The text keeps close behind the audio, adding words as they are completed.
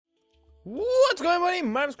What's going on, buddy?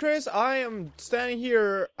 My name's Chris. I am standing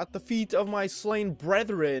here at the feet of my slain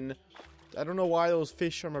brethren. I don't know why those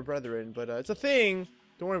fish are my brethren, but it's a thing.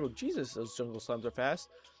 Don't worry about Jesus. Those jungle slimes are fast.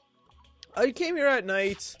 I came here at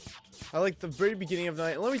night. I like the very beginning of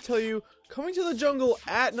night. And let me tell you, coming to the jungle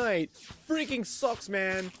at night freaking sucks,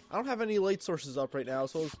 man. I don't have any light sources up right now,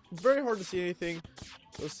 so it's very hard to see anything.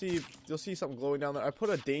 You'll see something glowing down there. I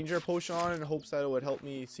put a danger potion on in hopes that it would help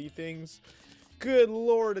me see things. Good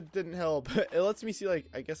lord, it didn't help. It lets me see, like,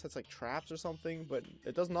 I guess that's like traps or something, but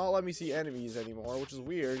it does not let me see enemies anymore, which is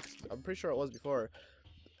weird. I'm pretty sure it was before.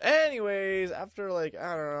 Anyways, after like,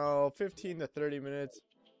 I don't know, 15 to 30 minutes.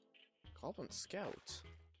 Goblin Scout?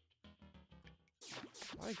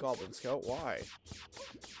 Why Goblin Scout? Why?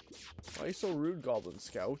 Why are you so rude, Goblin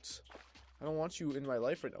Scout? I don't want you in my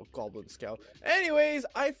life right now, Goblin Scout. Anyways,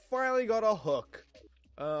 I finally got a hook.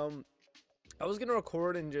 I was gonna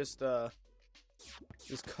record and just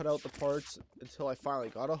cut out the parts until I finally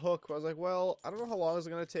got a hook. But I was like, well, I don't know how long it's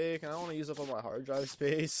gonna take, and I don't want to use up all my hard drive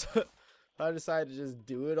space. I decided to just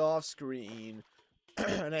do it off screen.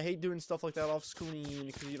 And I hate doing stuff like that off screen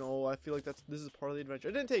because, you know, I feel like this is part of the adventure.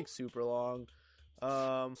 It didn't take super long.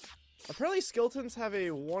 Apparently skeletons have a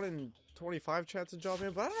 1 in 25 chance of jumping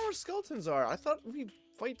in, but I don't know where skeletons are. I thought we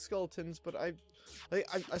fight skeletons, but I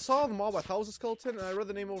saw the mob. I thought it was a skeleton, and I read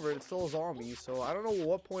the name over it. It's still a zombie, so I don't know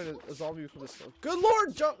what point a zombie becomes a skeleton. Good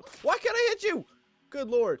lord, jump! Why can't I hit you? Good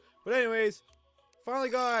lord. But anyways, finally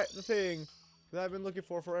got the thing that I've been looking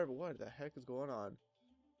for forever. What the heck is going on?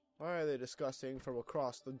 Why are they discussing from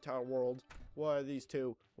across the entire world? What are these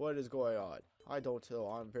two? What is going on? I don't know.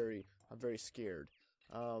 I'm very scared.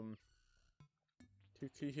 Can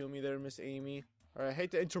you heal me there, Miss Amy? Alright, I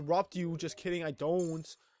hate to interrupt you. Just kidding, I don't.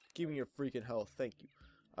 Give me your freaking health. Thank you.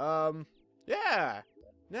 Yeah.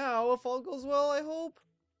 Now, if all goes well, I hope.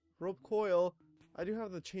 Rope coil. I do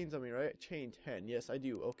have the chains on me, right? Chain 10. Yes, I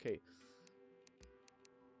do. Okay.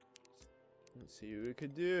 Let's see what we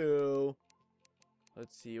could do.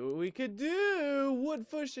 Let's see what we could do. Wood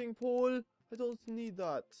fishing pole. I don't need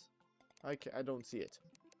that. I don't see it.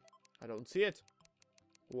 I don't see it.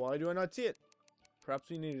 Why do I not see it? Perhaps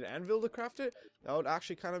we need an anvil to craft it? That would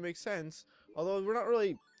actually kind of make sense. Although we're not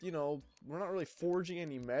really, you know, we're not really forging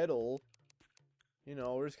any metal. You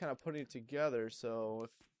know, we're just kind of putting it together. So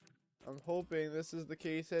if I'm hoping this is the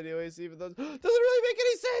case anyways, even though doesn't really make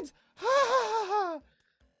any sense. Ha ha ha ha.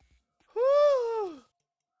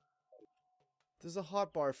 There's a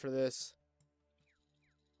hotbar for this.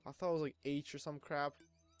 I thought it was like H or some crap.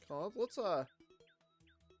 Oh, let's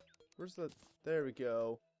where's the? There we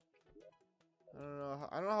go.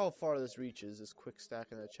 I don't know how far this reaches. This quick stack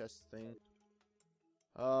in the chest thing.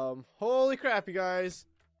 Holy crap, you guys!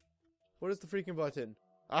 What is the freaking button?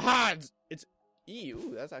 Aha! It's E.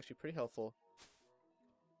 Ooh, that's actually pretty helpful.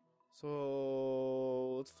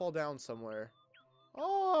 So let's fall down somewhere.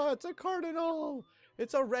 Oh, it's a cardinal!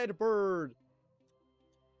 It's a red bird.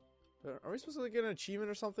 Are we supposed to get an achievement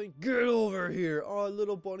or something? Get over here! Oh, a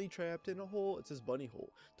little bunny trapped in a hole. It says bunny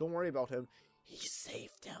hole. Don't worry about him. He's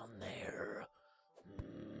safe down there.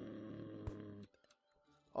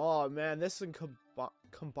 Oh man, this is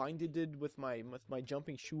combined with my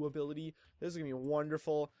jumping shoe ability. This is gonna be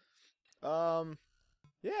wonderful.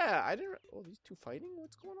 Yeah, I didn't. Oh, these two fighting?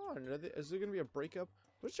 What's going on? Is there gonna be a breakup?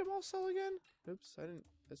 What did Jamal sell again? Oops, I didn't.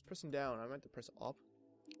 It's pressing down. I meant to press up.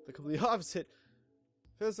 The complete opposite.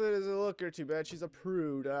 This is a looker. Too bad she's a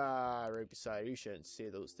prude. Ah, right beside her. You shouldn't say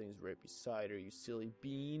those things right beside her, you silly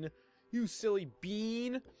bean. You silly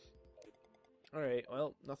bean. Alright,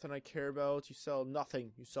 well, nothing I care about. You sell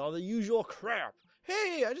nothing. You sell the usual crap.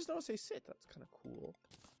 Hey, I just noticed they sit. That's kind of cool.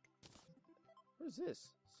 What is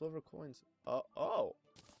this? Silver coins. Oh.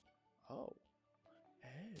 Well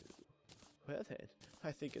then,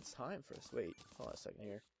 I think it's time for us. Wait, hold on a second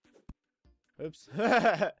here. Oops.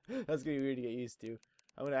 That's gonna be weird to get used to.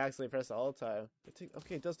 I'm gonna accidentally press it all the time.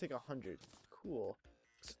 Okay, it does take 100. Cool.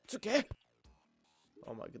 It's okay.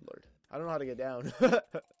 Oh my good lord. I don't know how to get down.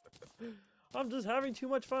 I'm just having too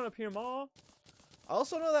much fun up here, ma. I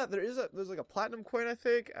also know that there's like a platinum coin, I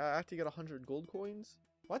think. I have to get 100 gold coins.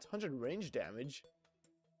 What? 100 range damage?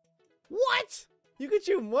 What? You get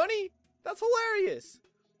you money? That's hilarious.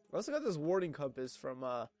 I also got this warding compass from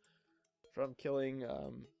killing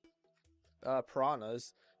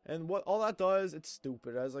piranhas. And what all that does, it's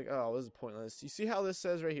stupid. I was like, oh, this is pointless. You see how this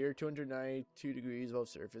says right here, 292 degrees above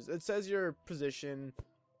surface. It says your position.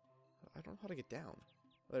 I don't know how to get down.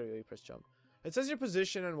 There we go, you press jump. It says your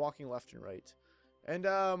position and walking left and right. And,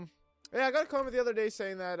 yeah, I got a comment the other day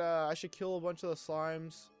saying that, I should kill a bunch of the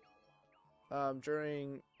slimes.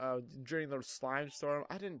 during the slime storm.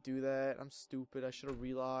 I didn't do that. I'm stupid. I should have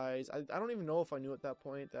realized. I don't even know if I knew at that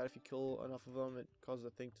point that if you kill enough of them, it causes a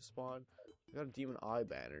thing to spawn. I got a demon eye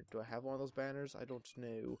banner. Do I have one of those banners? I don't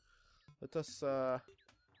know. Let us, I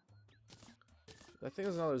think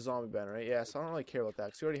there's another zombie banner, right? Yeah, so I don't really care about that,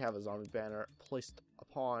 because we already have a zombie banner placed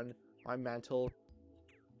upon my mantle.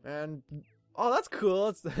 And, oh, that's cool.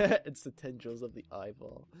 It's the, it's the tendrils of the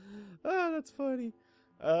eyeball. Oh, that's funny.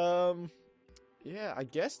 Yeah, I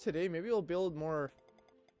guess today, maybe we'll build more,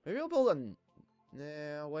 maybe we'll build a,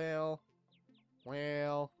 nah, well,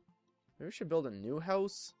 maybe we should build a new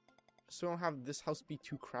house, so we don't have this house be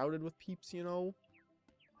too crowded with peeps, you know?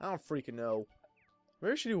 I don't freaking know.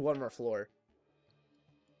 Maybe we should do one more floor.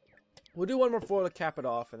 We'll do one more floor to cap it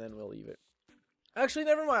off, and then we'll leave it. Actually,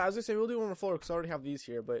 never mind. I was gonna say we'll do one more floor because I already have these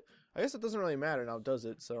here, but I guess it doesn't really matter now, does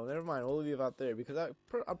it? So never mind. We'll leave it out there because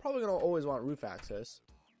I'm probably gonna always want roof access.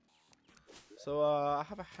 So I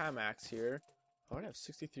have a ham axe here. I already have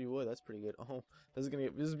 63 wood. That's pretty good. Oh, this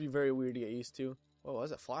is be very weird to get used to. Oh, what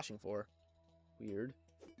is it flashing for? Weird.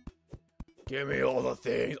 Give me all the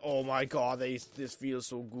things. Oh my god, this feels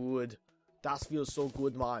so good. That feels so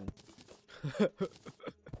good, man. We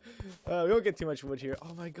don't get too much wood here.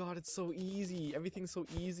 Oh my god, it's so easy. Everything's so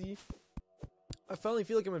easy. I finally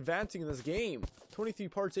feel like I'm advancing in this game. 23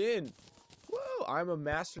 parts in. Whoa, I'm a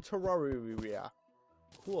master Terraria.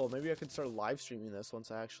 Cool, maybe I could start live streaming this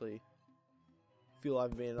once I actually feel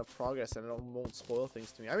I've made enough progress and it won't spoil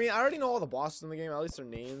things to me. I mean, I already know all the bosses in the game, at least their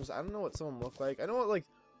names. I don't know what some of them look like. I know what, like,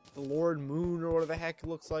 the Lord Moon or whatever the heck it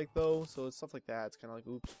looks like, though. So it's stuff like that. It's kind of like,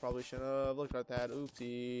 oops, probably shouldn't have looked at that.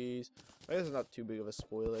 Oopsies. I guess it's not too big of a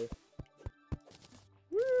spoiler.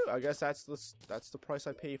 Woo! I guess that's the price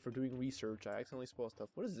I pay for doing research. I accidentally spoil stuff.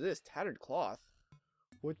 What is this? Tattered cloth.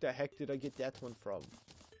 What the heck did I get that one from?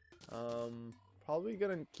 Probably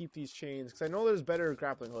gonna keep these chains because I know there's better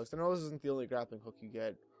grappling hooks. I know this isn't the only grappling hook you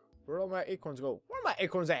get. Where'd all my acorns go? Where are my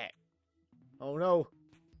acorns at? Oh no!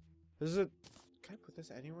 This is a. Can I put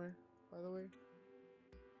this anywhere? By the way,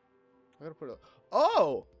 I gotta put it.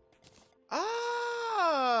 Oh!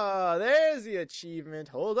 Ah! There's the achievement.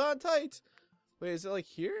 Hold on tight. Wait, is it like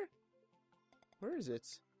here? Where is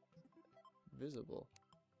it? Visible.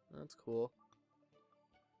 That's cool.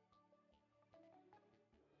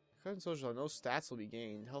 Cut and social, no stats will be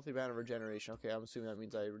gained. Healthy band of regeneration. Okay, I'm assuming that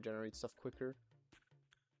means I regenerate stuff quicker.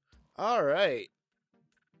 Alright.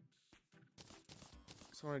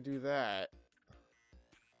 So I want to do that.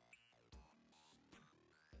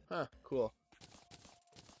 Huh, cool.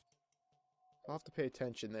 I'll have to pay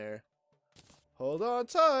attention there. Hold on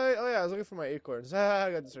tight. Oh yeah, I was looking for my acorns. Ah,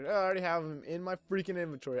 I got this. I already have them in my freaking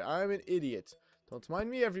inventory. I'm an idiot. Don't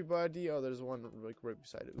mind me, everybody. Oh, there's one like right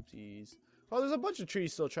beside it. Oopsies. Oh, there's a bunch of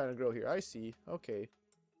trees still trying to grow here. I see. Okay.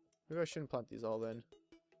 Maybe I shouldn't plant these all then.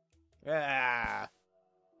 Ah.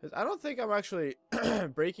 I don't think I'm actually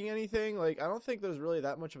breaking anything. Like, I don't think there's really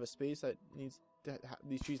that much of a space that needs to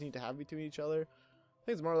these trees need to have between each other. I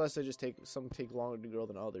think it's more or less they just take longer to grow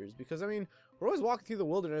than others. Because, I mean, we're always walking through the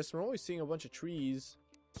wilderness. We're always seeing a bunch of trees.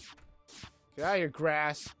 Get out of here,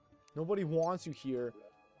 grass. Nobody wants you here.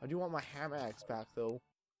 I do want my ham axe back, though.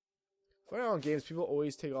 Funny how in games, people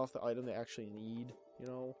always take off the item they actually need, you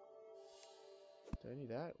know? Do I need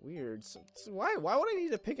that? Weird. So why would I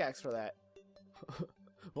need a pickaxe for that?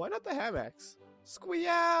 Why not the ham axe?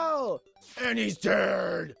 Squeal! And he's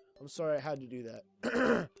dead! I'm sorry, I had to do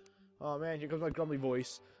that. Oh man, here comes my grumbly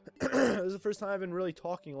voice. This is the first time I've been really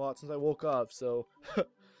talking a lot since I woke up, so...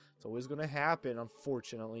 it's always gonna happen,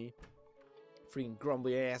 unfortunately. Freaking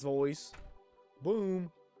grumbly ass voice. Boom.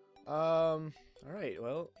 Alright,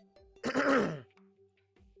 well...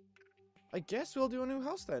 I guess we'll do a new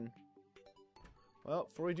house then. Well,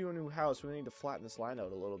 before we do a new house, we need to flatten this line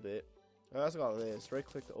out a little bit. I also got this. Right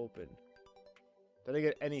click to open. Did I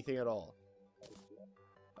get anything at all?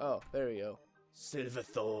 Oh, there we go.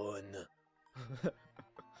 Silverthorn.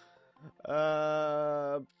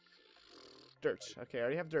 Dirt. Okay, I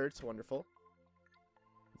already have dirt. It's wonderful.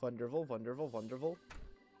 Wonderful, wonderful, wonderful.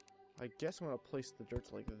 I guess I'm gonna place the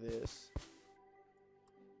dirt like this.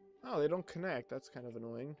 Oh, they don't connect. That's kind of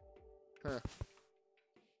annoying. Huh.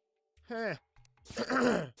 Huh.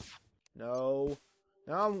 No.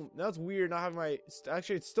 Now it's weird not having my...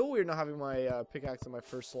 Actually, it's still weird not having my pickaxe in my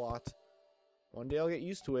first slot. One day I'll get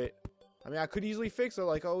used to it. I mean, I could easily fix it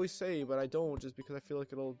like I always say, but I don't just because I feel like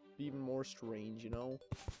it'll be even more strange, you know?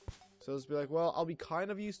 So it's be like, well, I'll be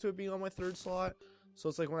kind of used to it being on my third slot. So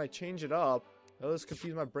it's like when I change it up, it'll just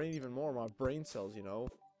confuse my brain even more, my brain cells, you know?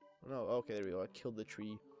 Oh, no, okay, there we go. I killed the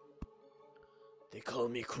tree. They call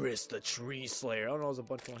me Chris, the tree slayer. I don't know, there's a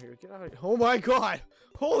bunch more here. Get out of here. Oh my god!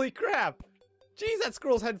 Holy crap! Jeez, that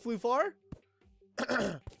squirrel's head flew far.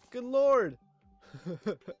 Good lord.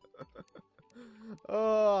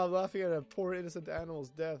 Oh, I'm laughing at a poor innocent animal's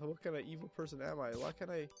death. What kind of evil person am I? Why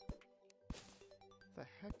can't I... What the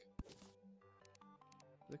heck?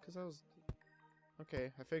 Is it because I was...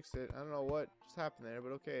 Okay, I fixed it. I don't know what just happened there,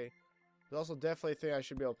 but okay. There's also definitely a thing I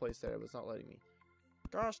should be able to place there, but it's not letting me.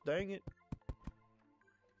 Gosh dang it.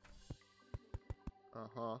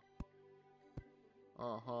 Uh-huh.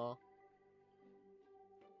 Uh-huh.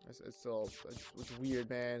 It's still... It's weird,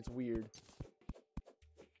 man. It's weird.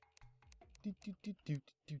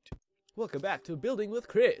 Welcome back to Building with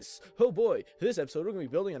Chris. Oh boy, in this episode we're going to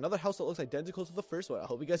be building another house that looks identical to the first one. I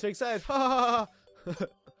hope you guys are excited. Ha ha ha!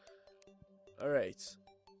 Alright.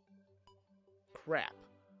 Crap.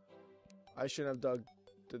 I shouldn't have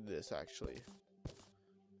did this actually.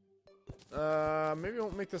 Maybe I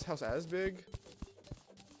won't make this house as big.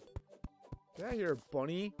 Get out of here,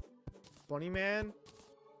 bunny. Bunny man.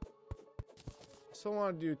 I still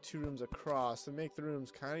want to do 2 rooms across to make the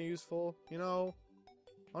rooms kind of useful, you know?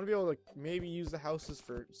 I want to be able to maybe use the houses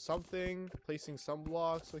for something, placing some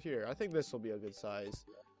blocks. So here, I think this will be a good size.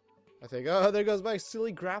 I think, oh, there goes my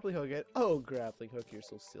silly grappling hook again. Oh, grappling hook, you're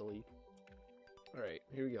so silly. Alright,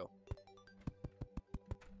 here we go.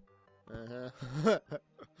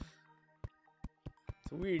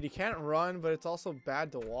 It's weird, you can't run, but it's also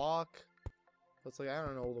bad to walk. So it's like, I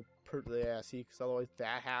don't know, see, because otherwise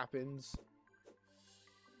that happens.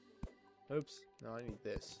 Oops, no, I need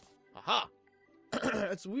this. Aha!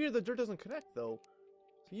 It's weird the dirt doesn't connect, though.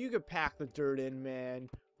 So you could pack the dirt in,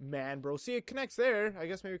 man, bro. See, it connects there. I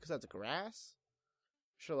guess maybe because that's grass.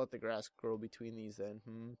 Should let the grass grow between these then.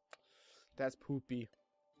 That's poopy.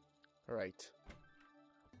 Alright.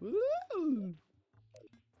 Woo!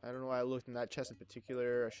 I don't know why I looked in that chest in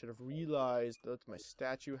particular. I should have realized that's my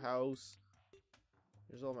statue house.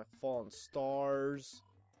 There's all my fallen stars.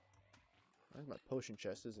 That's my potion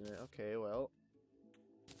chest, isn't it? Okay, well.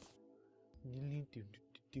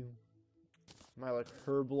 My, like,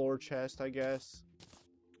 herblore chest, I guess.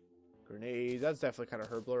 Grenades. That's definitely kind of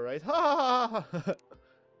herblore, right? Ha!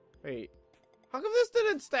 Wait. How come this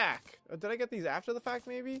didn't stack? Did I get these after the fact,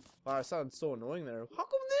 maybe? Wow, it sounds so annoying there. How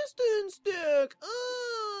come this didn't stick?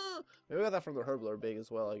 Maybe I got that from the herblore big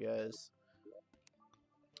as well, I guess.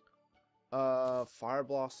 Fire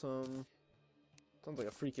Blossom. Sounds like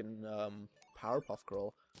a freaking, Powerpuff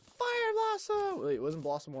Girl. Fire Blossom! Wait, wasn't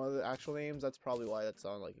Blossom one of the actual names? That's probably why that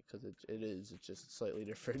sounded like it, because it is. It's just slightly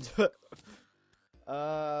different.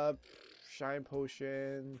 Shine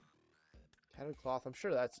Potion. Tattered Cloth. I'm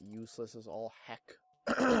sure that's useless as all heck.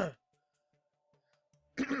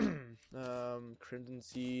 Crimson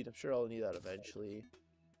Seed. I'm sure I'll need that eventually.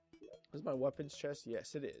 Is my weapons chest?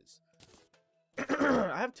 Yes, it is.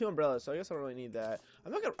 I have 2 umbrellas, so I guess I don't really need that.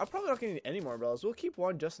 I'm probably not gonna need any more umbrellas. We'll keep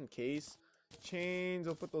one just in case. Chains,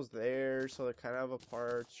 we'll put those there so they're kind of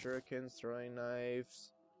apart. Shurikens, throwing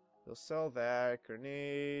knives. We'll sell that.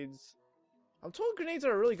 Grenades. I'm told grenades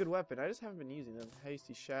are a really good weapon. I just haven't been using them.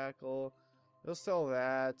 Hasty Shackle. We'll sell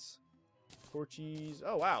that. Torchies.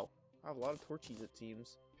 Oh, wow. I have a lot of torchies, it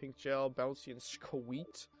seems. Pink Gel, Bouncy, and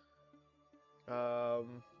Squeet. That's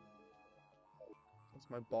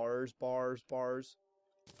my bars.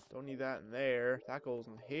 Don't need that in there. That goes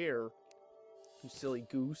in here. You silly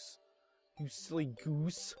goose. You silly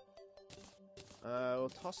goose. We'll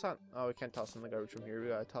toss that. Oh, we can't toss in the garbage from here. We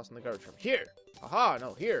gotta toss in the garbage from here. Aha,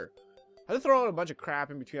 no, here. I had to throw out a bunch of crap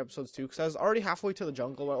in between episodes too, because I was already halfway to the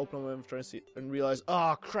jungle when I opened my inventory and realized,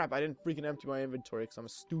 oh crap, I didn't freaking empty my inventory because I'm a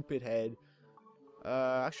stupid head.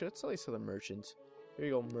 Actually, let's at least to the merchant. Here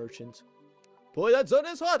you go, merchant. Boy, that sun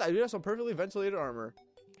is hot! I do have some perfectly ventilated armor.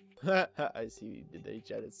 I see what you did there. You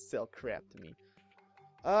tried to sell crap to me.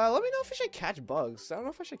 Let me know if I should catch bugs. I don't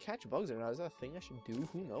know if I should catch bugs or not. Is that a thing I should do?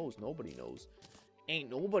 Who knows? Nobody knows.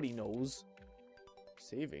 Ain't nobody knows.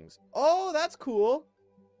 Savings. Oh, that's cool.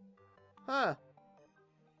 Huh.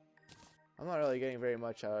 I'm not really getting very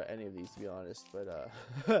much out of any of these, to be honest, but,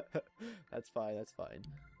 that's fine, that's fine.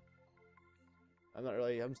 I'm not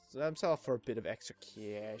really, I'm selling for a bit of extra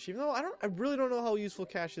cash, even though I really don't know how useful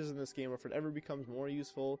cash is in this game, or if it ever becomes more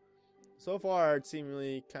useful. So far, it's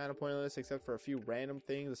seemingly kind of pointless, except for a few random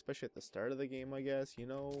things, especially at the start of the game, I guess, you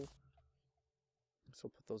know? So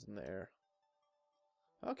put those in there.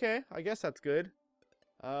 Okay, I guess that's good.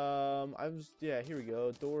 Yeah, here we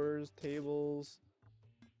go. Doors, tables.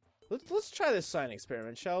 Let's try this sign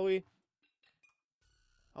experiment, shall we?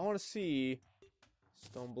 I want to see.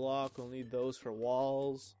 Stone block, we'll need those for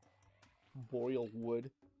walls. Boreal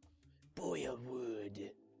wood. Boreal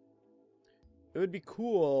wood. It would be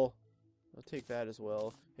cool I'll take that as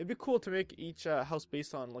well. It'd be cool to make each house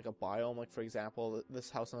based on like a biome. Like for example, this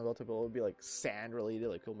house I'm about to build would be like sand related.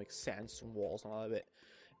 Like we'll make sandstone walls and all of it.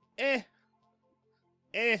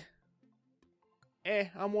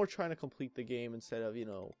 I'm more trying to complete the game instead of, you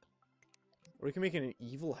know. Or we can make it an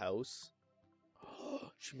evil house.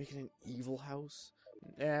 Should we make it an evil house?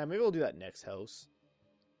 Yeah, maybe we'll do that next house.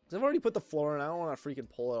 Because I've already put the floor in. I don't want to freaking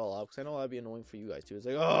pull it all up. Because I know that'd be annoying for you guys too. It's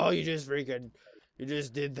like, oh, you just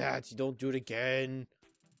did that. You don't do it again.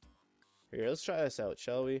 Here, let's try this out,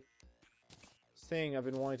 shall we? This thing I've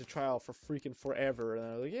been wanting to try out for freaking forever. And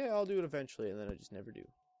I'm like, yeah, I'll do it eventually. And then I just never do.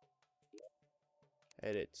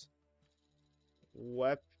 Edit.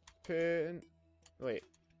 Weapon. Wait.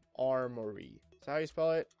 Armory. Is that how you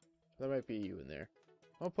spell it? There might be a U in there.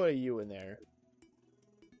 I'll put a U in there.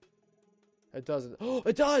 It doesn't. Oh,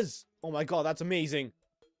 it does! Oh my god, that's amazing.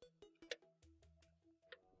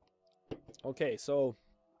 Okay, so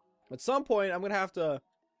at some point I'm gonna have to.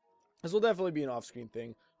 This will definitely be an off-screen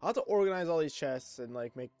thing. I'll have to organize all these chests and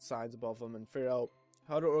like make signs above them and figure out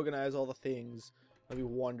how to organize all the things. That'll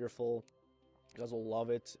be wonderful. You guys will love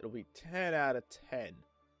it. It'll be 10 out of 10.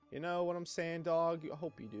 You know what I'm saying, dog? I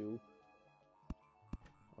hope you do.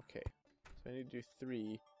 Okay. So I need to do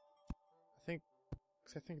 3.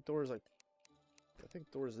 I think door's like... I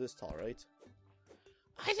think door's this tall, right?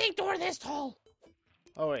 I think door this tall!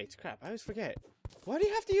 Oh, wait. Crap. I always forget. Why do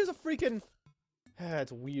you have to use a freaking...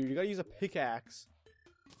 That's weird. You gotta use a pickaxe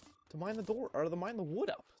to mine the door, or to mine the wood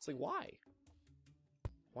up. It's like, why?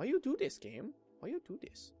 Why you do this, game? Why you do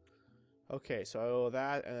this? Okay, so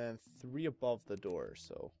that, and then 3 above the door.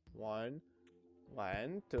 So, 1,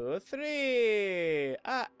 2, 3!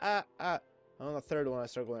 And on the third one, I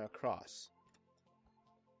start going across.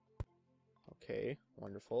 Okay,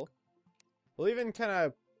 wonderful. We'll even kind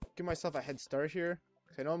of give myself a head start here.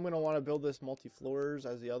 Cause I know I'm going to want to build this multi-floors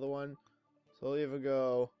as the other one. So we'll even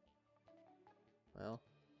go... Well...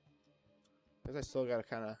 I guess I still got to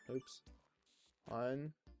kind of... Oops.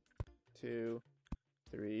 1, 2,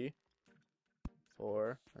 3,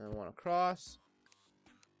 4, and then 1 across.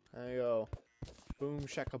 And we go... Boom,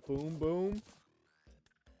 shaka, boom, boom.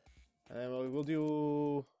 And then we'll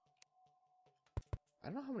do... I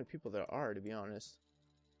don't know how many people there are, to be honest.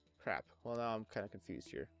 Crap. Well, now I'm kind of confused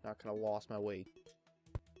here. Not kind of lost my way.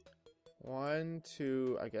 1,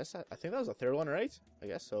 2... I guess I think that was the third one, right? I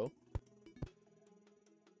guess so.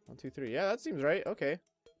 1, 2, 3. Yeah, that seems right. Okay.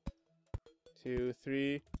 2,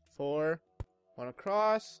 3, 4. 1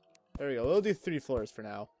 across. There we go. We'll do 3 floors for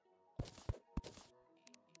now.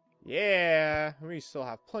 Yeah! We still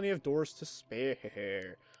have plenty of doors to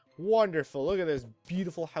spare. Wonderful. Look at this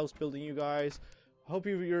beautiful house building, you guys. I hope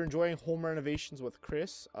you're enjoying home renovations with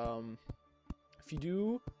Chris. If you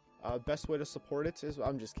do, best way to support it is...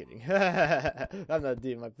 I'm just kidding. I'm not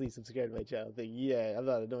doing my please subscribe to my channel thing. Yeah, I'm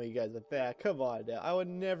not annoying you guys with that. Come on now. I would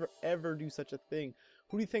never, ever do such a thing.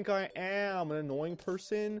 Who do you think I am? An annoying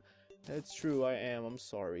person? That's true, I am. I'm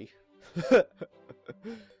sorry.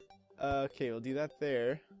 Okay, we'll do that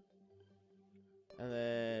there. And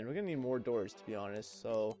then we're gonna need more doors, to be honest.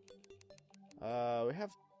 So, we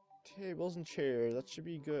have tables and chairs. That should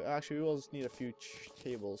be good. Actually, we will just need a few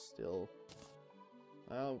tables still.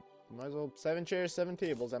 Well, might as well 7 chairs, 7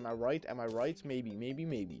 tables. Am I right? Am I right? Maybe, maybe,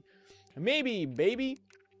 maybe. Maybe, baby!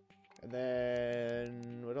 And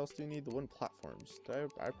then, what else do you need? The wooden platforms.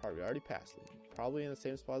 I probably already passed them. Probably in the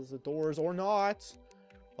same spot as the doors, or not.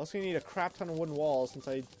 Also, you need a crap ton of wooden walls, since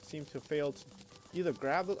I seem to have failed to either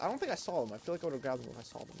grab them. I don't think I saw them. I feel like I would have grabbed them if I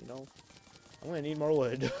saw them, you know? I'm gonna need more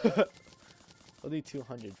wood. I'll do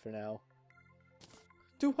 200 for now.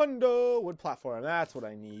 200 wood platform. That's what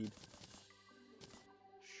I need.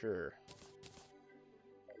 Sure.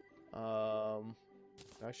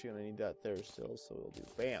 Actually gonna need that there still, so we'll do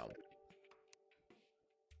bam.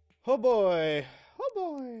 Oh boy. Oh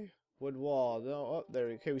boy. Wood wall. No, oh, there.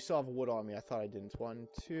 Okay, we still have wood on me. I thought I didn't. 1,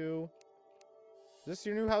 2. Is this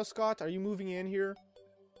your new house, Scott? Are you moving in here?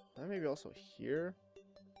 Maybe also here.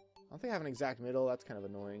 I don't think I have an exact middle. That's kind of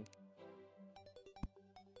annoying.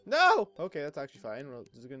 No! Okay, that's actually fine. Well,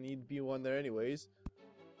 there's gonna need to be one there anyways.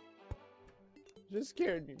 Just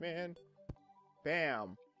scared me, man.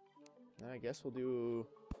 Bam. I guess we'll do...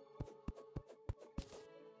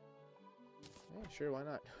 Yeah, sure, why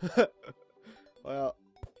not? Well,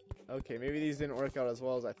 okay, maybe these didn't work out as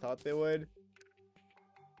well as I thought they would.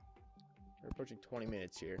 We're approaching 20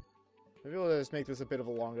 minutes here. Maybe we'll just make this a bit of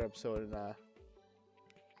a longer episode and let's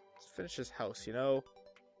finish this house, you know?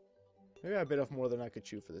 Maybe I bit off more than I could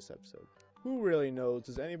chew for this episode. Who really knows?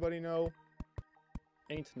 Does anybody know?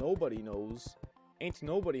 Ain't nobody knows. Ain't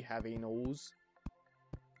nobody have a nose.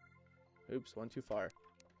 Oops, one too far.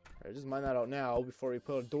 Alright, just mine that out now before we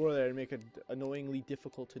put a door there and make it annoyingly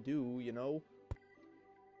difficult to do, you know?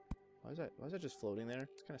 Why is that just floating there?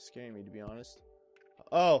 It's kind of scaring me, to be honest.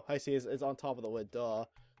 Oh, I see. It's on top of the wood. Duh. I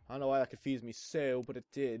don't know why that confused me so, but it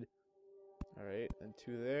did. Alright, and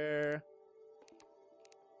 2 there.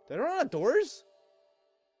 Did I run out of doors?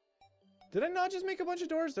 Did I not just make a bunch of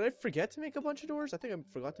doors? Did I forget to make a bunch of doors? I think I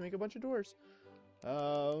forgot to make a bunch of doors.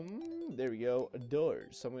 There we go.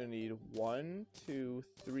 Doors. So I'm going to need 1, 2,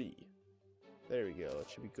 3. There we go. That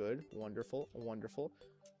should be good. Wonderful. Wonderful.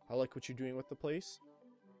 I like what you're doing with the place.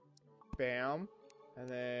 Bam.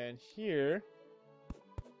 And then here.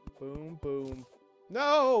 Boom, boom.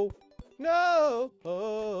 No! No!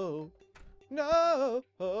 Oh! No!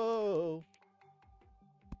 Oh!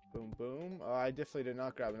 Boom, boom. Oh, I definitely did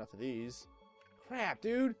not grab enough of these. Crap,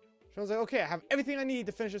 dude. So I was like, okay, I have everything I need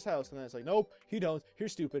to finish this house. And then it's like, nope, you don't. You're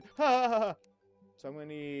stupid. Ha ha ha ha. So I'm going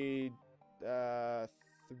to need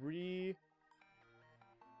 3,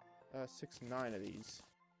 6, 9 of these.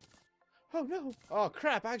 Oh, no. Oh,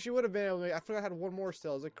 crap. I actually would have been able to. I forgot I had 1 more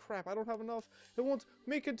still. I was like, crap, I don't have enough. It won't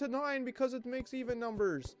make it to 9 because it makes even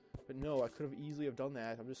numbers. But no, I could have easily have done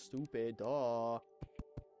that. I'm just stupid. Duh.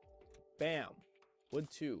 Bam. Wood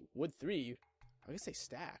 2. Wood 3. I guess they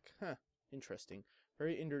stack. Huh. Interesting.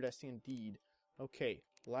 Very interesting indeed. Okay.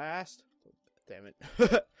 Last. Oh, damn it.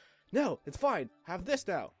 No, it's fine. Have this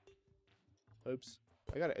now. Oops.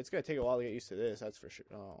 It's gonna take a while to get used to this, that's for sure.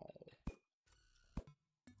 Oh.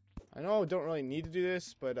 I know I don't really need to do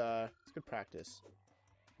this, but it's good practice.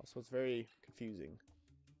 Also, it's very confusing.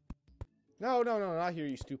 No, no, no, not here,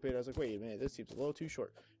 you stupid. I was like, wait a minute, this seems a little too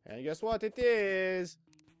short. And guess what? It is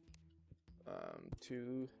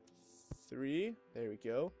 2, 3. There we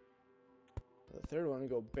go. The third one, we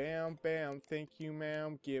go bam, bam. Thank you,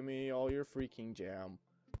 ma'am. Give me all your freaking jam.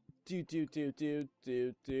 Do do do do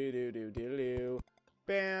do do do do do do.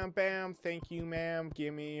 Bam, bam. Thank you, ma'am.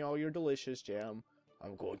 Give me all your delicious jam.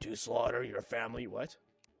 I'm going to slaughter your family. What?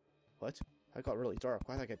 What? That got really dark.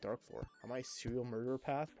 Why did that get dark for? Am I a serial murderer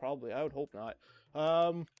path? Probably. I would hope not.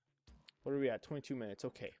 What are we at? 22 minutes.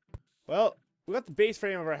 Okay. Well, we got the base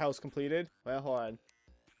frame of our house completed. Well, hold on.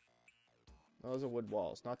 Those are wood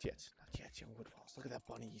walls. Not yet. Not yet. Young wood walls. Look at that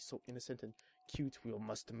bunny. He's so innocent and cute. We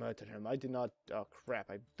must murder him. I did not. Oh,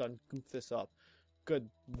 crap. I've done goofed this up. Good.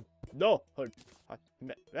 No.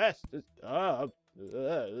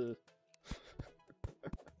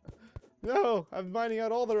 No. I'm finding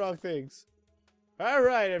out all the wrong things.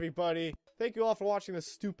 Alright, everybody. Thank you all for watching this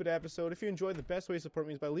stupid episode. If you enjoyed, the best way to support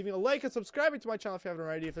me is by leaving a like and subscribing to my channel if you haven't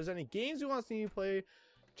already. If there's any games you want to see me play,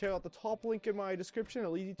 check out the top link in my description.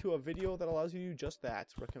 It'll lead you to a video that allows you to do just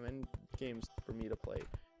that. Recommend games for me to play.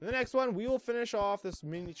 In the next one, we will finish off this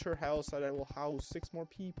miniature house that I will house 6 more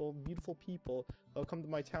people, beautiful people. They'll come to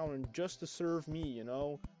my town and just to serve me, you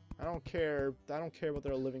know? I don't care. I don't care about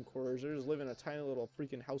their living quarters. They're just living in a tiny little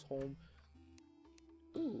freaking house home.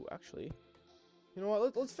 Ooh, actually. You know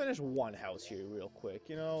what? Let's finish one house here real quick,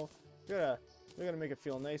 you know? We gotta make it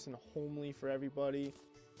feel nice and homely for everybody.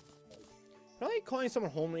 I don't think calling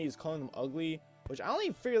someone homely is calling them ugly, which I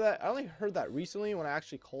only heard that recently when I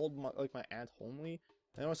actually called my aunt homely.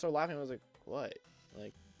 And then when I started laughing, I was like, what?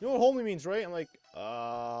 Like, you know what homely means, right? I'm like,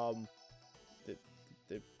 well,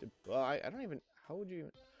 I don't even, how would you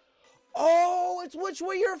even, oh, it's which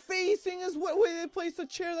way you're facing is what way they place the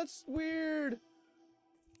chair. That's weird.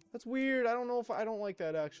 That's weird. I don't know if I don't like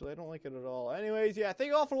that, actually. I don't like it at all. Anyways, yeah, thank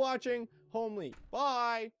you all for watching. Homely.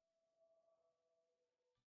 Bye.